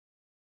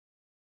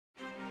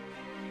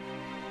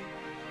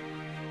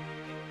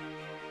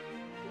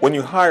When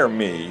you hire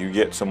me, you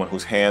get someone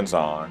who's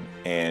hands-on,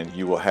 and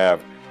you will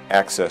have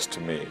access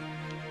to me.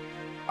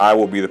 I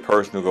will be the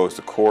person who goes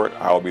to court.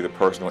 I will be the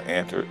person who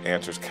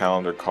answers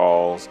calendar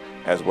calls,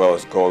 as well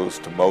as goes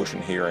to motion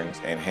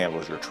hearings and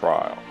handles your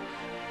trial.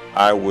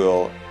 I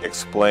will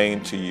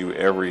explain to you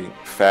every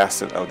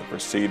facet of the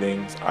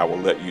proceedings. I will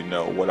let you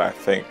know what I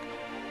think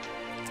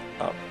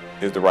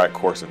is the right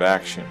course of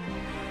action.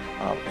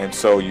 And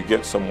so you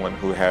get someone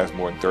who has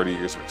more than 30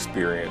 years of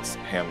experience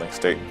handling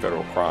state and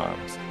federal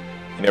crimes.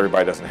 And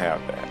everybody doesn't have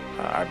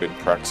that. I've been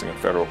practicing in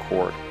federal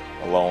court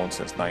alone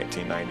since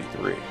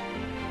 1993.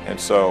 And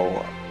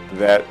so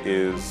that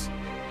is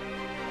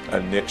a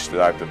niche that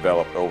I've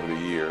developed over the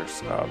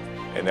years,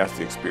 and that's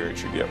the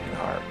experience you get when you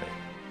hire me.